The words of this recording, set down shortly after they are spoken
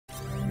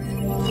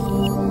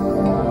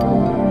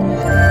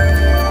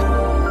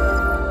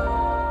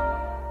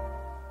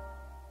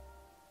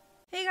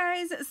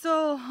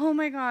So, oh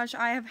my gosh,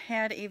 I have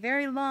had a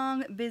very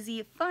long,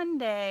 busy, fun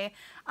day.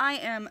 I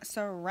am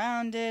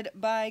surrounded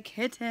by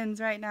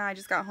kittens right now. I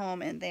just got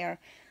home and they are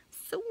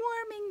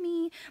swarming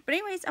me. But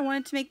anyways, I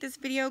wanted to make this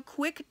video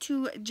quick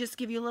to just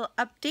give you a little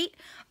update.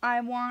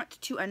 I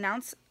want to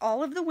announce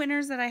all of the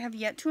winners that I have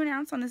yet to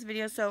announce on this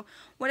video. So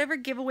whatever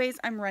giveaways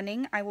I'm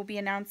running, I will be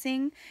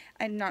announcing.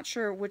 I'm not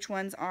sure which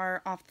ones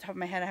are off the top of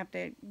my head. I have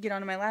to get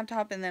onto my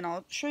laptop and then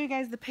I'll show you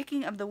guys the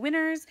picking of the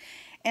winners.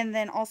 And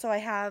then also I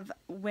have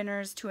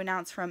winners to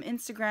announce from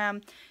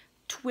Instagram,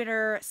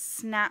 Twitter,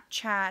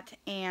 Snapchat,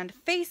 and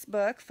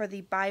Facebook for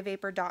the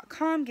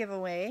buyvapor.com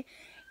giveaway.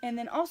 And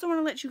then also want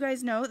to let you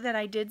guys know that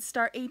I did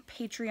start a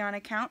Patreon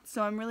account,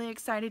 so I'm really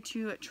excited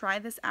to try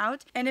this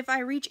out. And if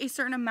I reach a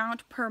certain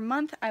amount per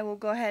month, I will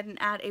go ahead and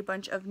add a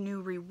bunch of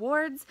new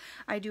rewards.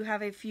 I do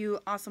have a few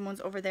awesome ones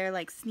over there,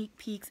 like sneak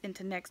peeks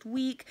into next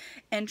week,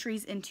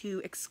 entries into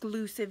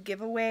exclusive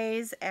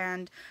giveaways,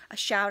 and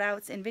shout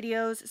outs in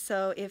videos.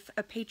 So if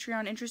a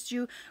Patreon interests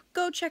you,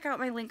 go check out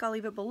my link. I'll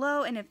leave it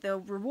below. And if the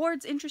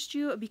rewards interest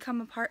you,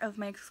 become a part of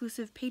my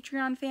exclusive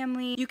Patreon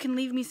family. You can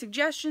leave me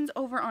suggestions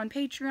over on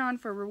Patreon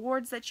for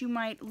rewards that you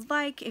might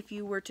like if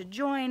you were to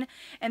join.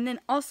 And then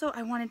also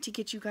I wanted to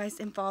get you guys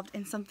involved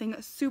in something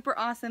super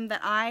awesome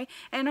that I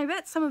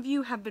bet some of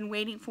you have been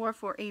waiting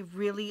for a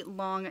really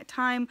long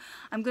time.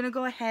 I'm gonna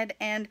go ahead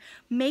and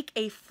make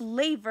a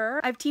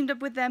flavor. I've teamed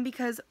up with them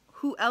because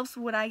who else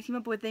would I team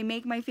up with? They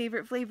make my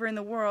favorite flavor in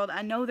the world.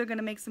 I know they're going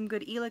to make some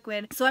good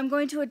e-liquid. So I'm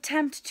going to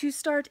attempt to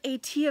start a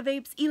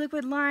TIAVAPES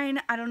e-liquid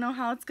line. I don't know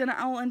how it's going to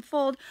all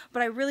unfold,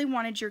 but I really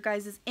wanted your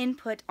guys'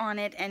 input on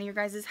it and your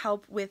guys'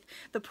 help with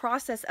the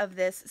process of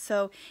this.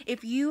 So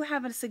if you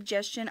have a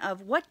suggestion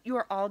of what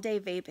your all-day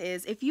vape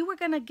is, if you were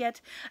going to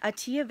get a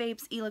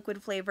TIAVAPES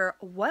e-liquid flavor,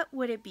 what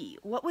would it be?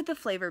 What would the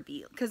flavor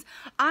be? Because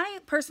I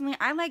personally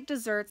like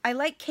desserts. I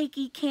like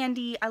cakey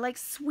candy. I like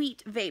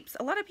sweet vapes.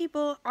 A lot of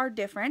people are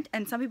different,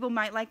 and some people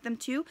might like them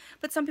too,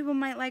 but some people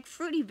might like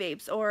fruity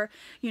vapes or,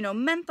 you know,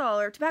 menthol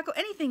or tobacco,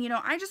 anything, you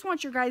know. I just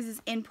want your guys'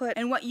 input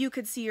and what you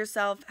could see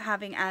yourself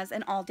having as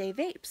an all-day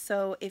vape.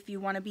 So if you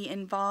want to be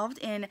involved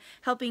in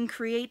helping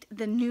create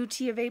the new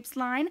TIAVAPES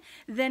line,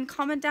 then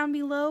comment down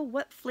below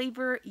what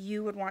flavor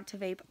you would want to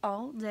vape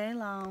all day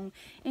long.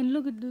 And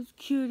look at this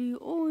cutie.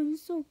 Oh,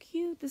 he's so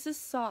cute. This is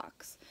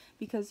Socks,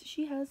 because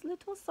she has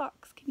little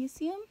socks. Can you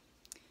see them?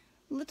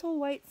 Little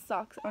white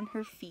socks on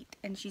her feet,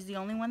 and she's the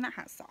only one that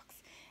has socks.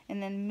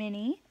 And then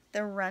Minnie,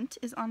 the runt,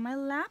 is on my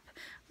lap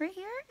right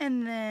here.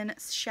 And then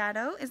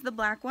Shadow is the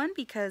black one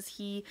because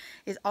he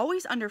is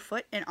always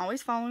underfoot and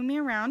always following me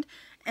around.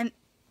 And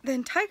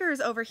then Tiger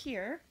is over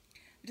here.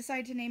 I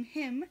decided to name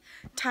him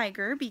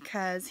Tiger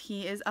because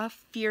he is a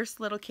fierce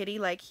little kitty.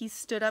 Like, he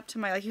stood up to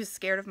my, like, he was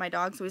scared of my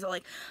dog, so he's all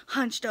like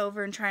hunched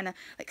over and trying to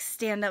like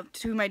stand up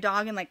to my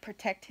dog and like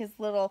protect his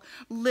little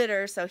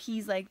litter. So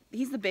he's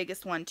the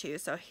biggest one too,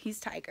 so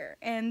he's Tiger.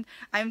 And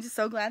I'm just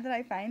so glad that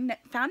I found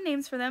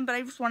names for them. But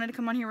I just wanted to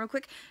come on here real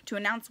quick to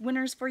announce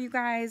winners for you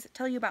guys,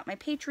 tell you about my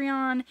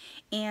Patreon,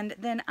 and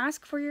then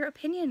ask for your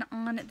opinion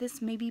on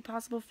this maybe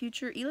possible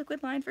future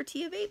e-liquid line for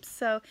TIAVAPES.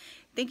 So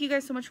thank you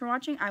guys so much for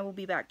watching. I will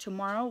be back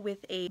tomorrow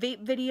with a vape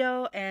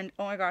video, and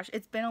oh my gosh,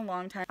 it's been a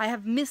long time. I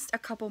have missed a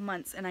couple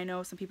months, and I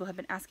know some people have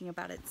been asking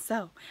about it,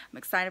 so I'm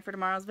excited for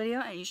tomorrow's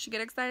video, and you should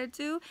get excited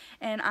too,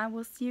 and I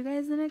will see you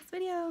guys in the next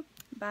video.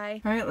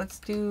 Bye. Alright, let's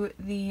do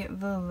the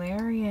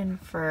Valerian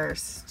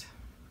first.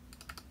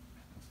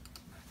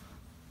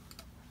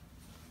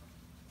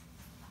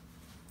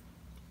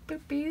 Boop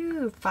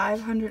 -boo.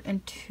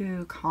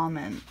 502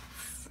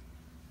 comments.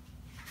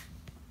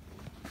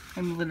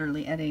 I'm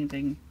literally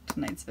editing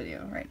tonight's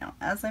video right now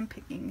as I'm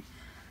picking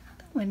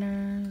the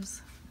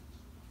winners.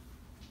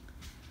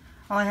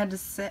 All you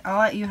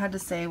had to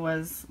say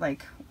was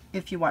like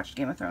if you watched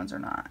Game of Thrones or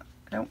not.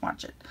 I don't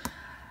watch it.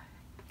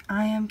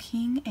 I Am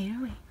King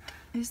 808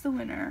 is the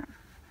winner.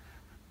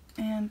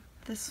 And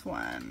this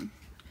one,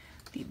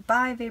 the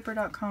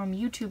buyvapor.com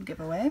YouTube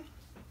giveaway.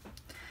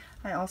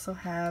 I also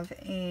have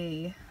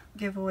a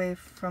giveaway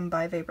from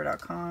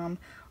buyvapor.com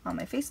on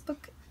my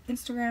Facebook,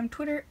 Instagram,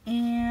 Twitter,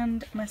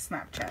 and my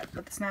Snapchat.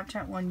 But the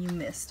Snapchat one you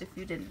missed if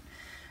you didn't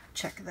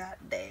check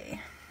that day.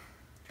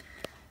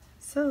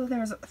 So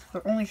there's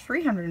only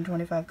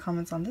 325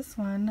 comments on this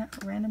one.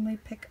 Randomly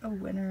pick a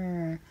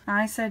winner.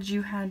 I said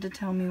you had to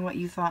tell me what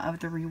you thought of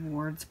the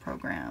rewards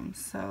program,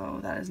 so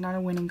that is not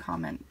a winning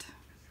comment.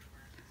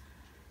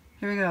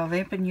 Here we go,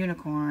 Vape and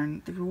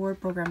Unicorn. The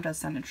reward program does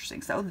sound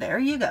interesting. So there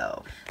you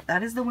go.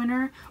 That is the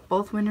winner.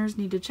 Both winners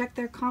need to check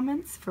their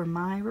comments for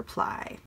my reply.